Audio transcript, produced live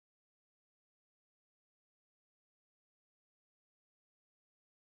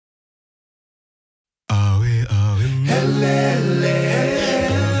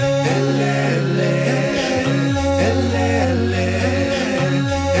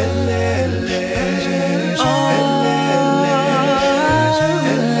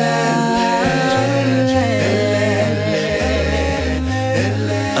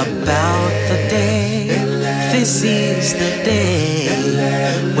This is the day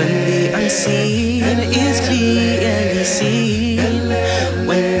when the unseen is clearly seen,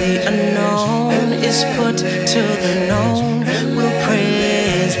 when the unknown is put to the known. We'll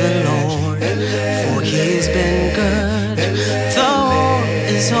praise the Lord, for He's been good. Though all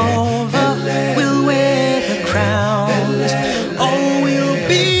is over, we'll wear the crowns. Oh, we'll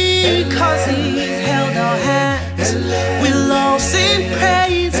be 'cause He's held our hands. We'll all sing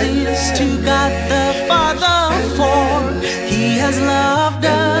praises to God the Father, for He has loved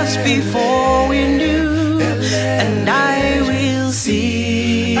us before we knew. And I will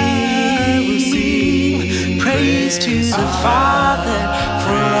sing praise to the Father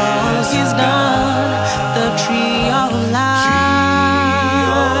for all He's done. The tree of life,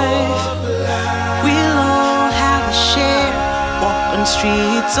 we'll all have a share. Walk on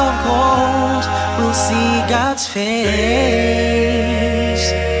streets of gold, we'll see God's face.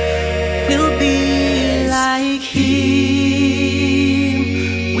 We'll be like Him,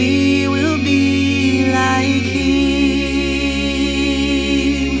 we will be like Him.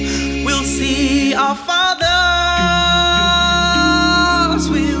 We'll see our fathers,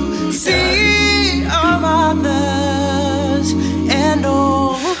 we'll see our mothers, and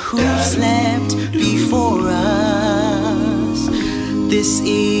all who slept before us. This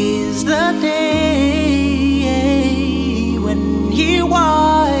is the day when He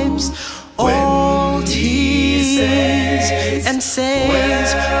wipes all tears and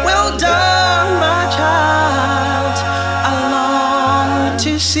says, well done, my child. I long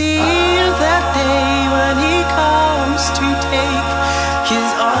to see that day when He comes to take His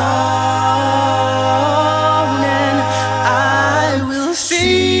own, and I will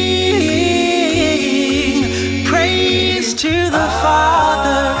sing praise to the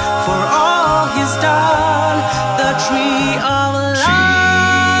Father for all He's done. The tree of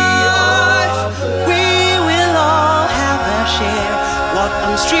life, we will all have a share. Walk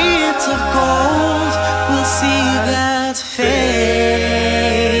on streets of gold, we'll see God's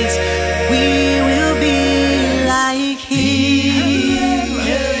face. We will be like Him.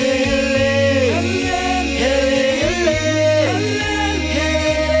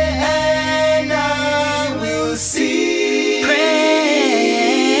 And I will sing praise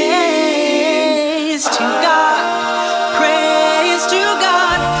to God, praise to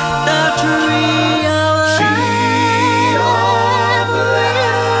God, the tree of life.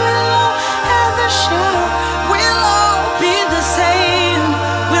 We'll have a show, we'll all be the same.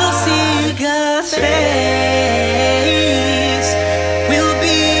 We'll see God's face.